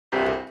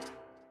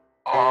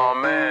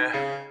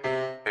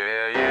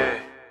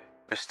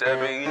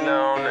BigsteeperEli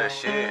on that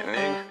shit,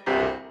 nigga.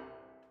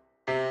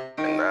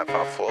 And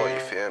 954, you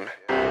feel me?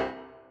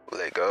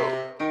 Let go.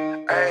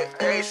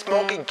 Ayy,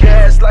 smoking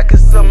gas like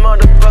it's a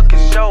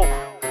motherfucking show.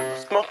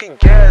 Smoking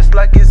gas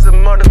like it's a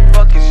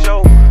motherfucking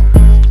show.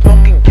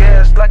 Smoking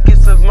gas like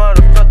it's a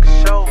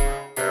motherfucking show.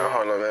 Man,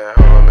 hold on,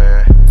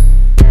 man.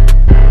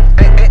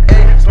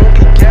 Ayy,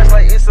 smoking gas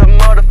like it's a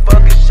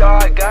motherfucking show.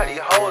 I got these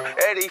hoes,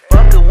 ayy, they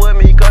fucking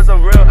with me cause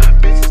I'm real.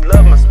 Bitches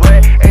love my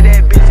swag. Ayy,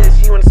 that bitch said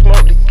she wanna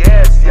smoke the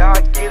gas. Yeah,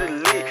 I get it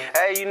lit.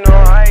 Ayy, you know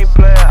I ain't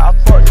playing. I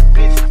fucked the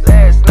bitch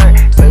last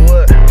night. Say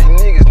what? These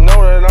niggas know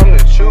that I'm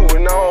the truth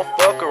and I don't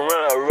fuck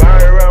around.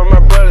 Ride around my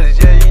brothers,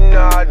 yeah, you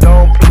know I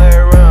don't play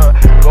around.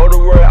 Go to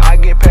work, I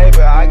get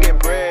paper, I get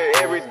bread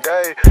every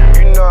day.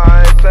 You know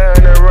I ain't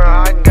playing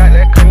around. I got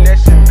that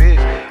connection, bitch.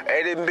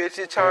 Ayy, them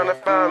bitches tryna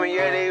find me,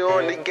 yeah, they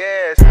on the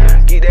gas.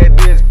 Get that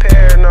bitch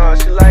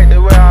paranoid, she like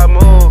the way I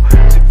move.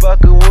 She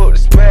fucking with the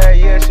swag,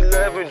 yeah, she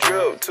love and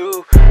drip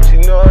too. She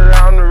know that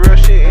I'm the real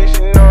shit and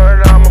she know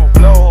that I'm a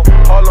blow.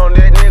 Hold on,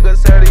 that nigga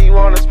said he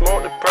wanna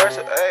smoke the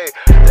person, ayy.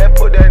 That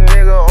put that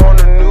nigga on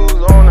the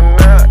news, on the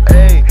map,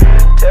 ayy.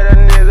 Tell that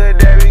nigga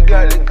that we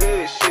got the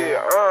good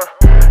shit,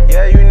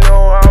 yeah, you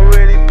know I'm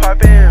really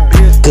poppin',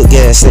 bitch. Good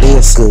gas, it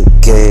is good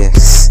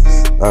gas.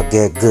 I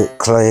get good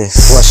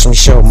class. Watch me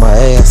show my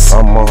ass.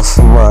 I'm off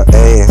of my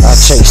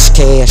ass. I chase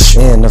cash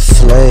in a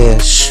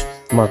flash.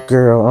 My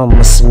girl, I'm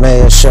a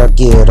smash. I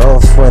get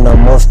off when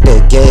I'm off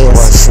that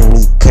gas. Watching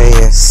me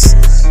pass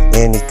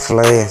any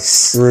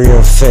class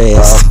real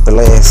fast. I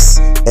blast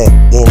at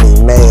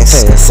any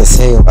mass. Fast as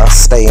hell. I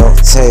stay on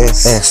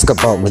task. Ask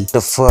about me.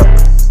 The fuck?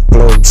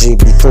 Blow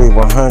GB3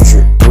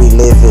 100. We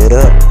live it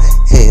up.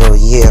 Hell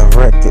yeah,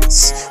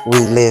 records. We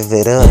live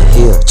it up.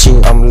 Here,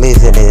 chill. I'm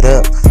living it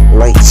up.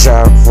 Like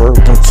Ja Rule.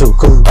 I'm too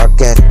cool. I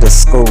got the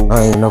school.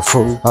 I ain't no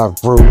fool. I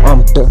grew.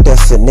 I'm the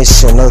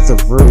definition of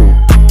the rule.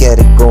 Get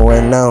it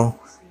going on,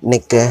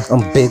 nigga.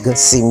 I'm bigger.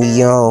 See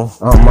me on.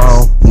 I'm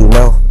on. You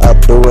know I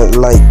do it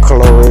like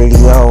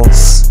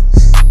Corleone's.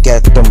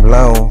 Got them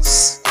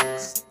loans.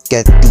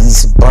 Got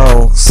these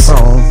bones.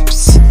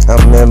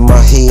 I'm in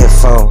my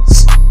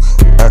headphones.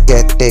 I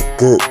got that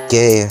good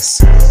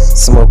gas.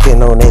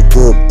 Smoking on that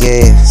good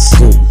gas.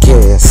 Good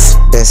gas.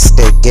 That's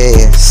that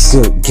gas.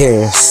 Good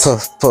gas.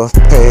 Puff,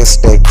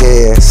 past that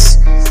gas.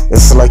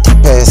 It's like you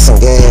passing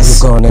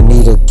gas. You're gonna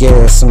need a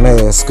gas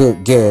mask.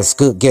 Good gas,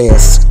 good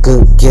gas,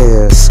 good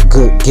gas,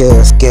 good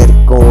gas. Get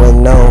it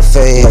going on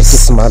fast. Like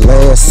it's my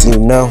last, you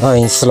know. I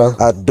ain't slow.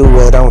 I do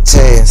it on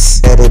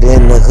task. Had it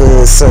in the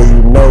hood, so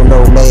you know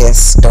no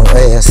mask. Don't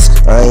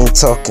ask. I ain't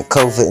talking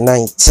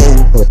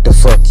COVID-19. What the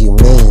fuck you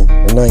mean?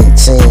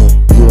 19.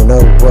 You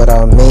know what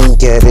I mean.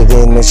 Get it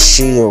in the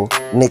shield.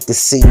 Niggas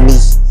see me.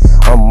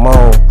 I'm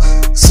on.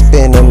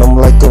 Spinning them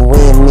like a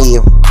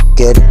windmill.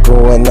 Get it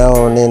going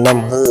on and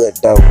I'm hood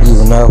though,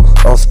 you know.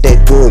 Off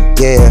that good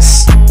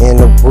gas in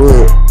the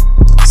wood.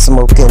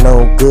 Smoking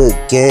on good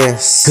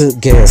gas. Good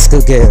gas,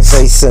 good gas.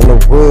 Facing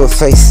the wood,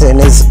 facing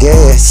this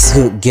gas.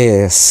 Good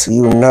gas,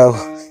 you know.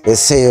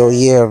 It's hell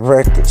yeah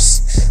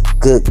records.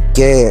 Good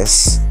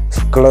gas.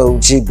 Glow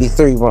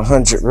GB3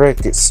 100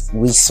 records.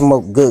 We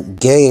smoke good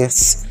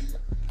gas.